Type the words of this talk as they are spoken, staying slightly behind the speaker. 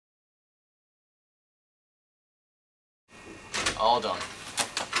All done.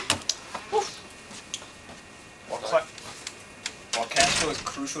 While cash flow is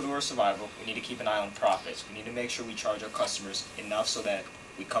crucial to our survival, we need to keep an eye on profits. We need to make sure we charge our customers enough so that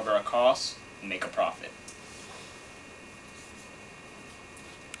we cover our costs and make a profit.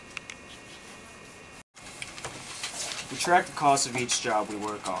 We track the cost of each job we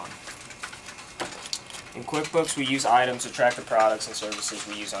work on. In QuickBooks, we use items to track the products and services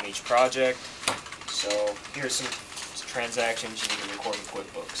we use on each project. So here's some transactions you need to record in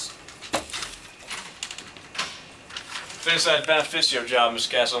QuickBooks. Finish that beneficio job, Miss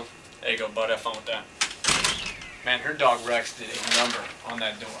Castle. There you go, bud. Have fun with that. Man, her dog Rex did a number on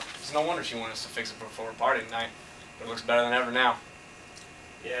that door. It's no wonder she wanted us to fix it before her party tonight. But it looks better than ever now.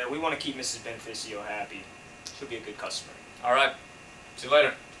 Yeah, we want to keep Mrs. Beneficio happy. She'll be a good customer. All right. See you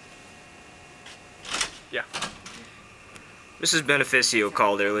later. Yeah. Mrs. Beneficio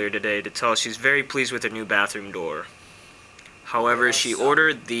called earlier today to tell us she's very pleased with her new bathroom door. However, she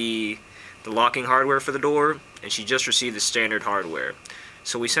ordered the locking hardware for the door, and she just received the standard hardware.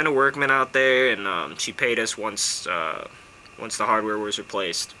 So we sent a workman out there, and she paid us once the hardware was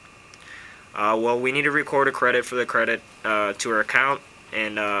replaced. Well, we need to record a credit for the credit to her account,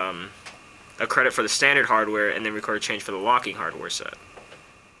 and a credit for the standard hardware, and then record a change for the locking hardware set.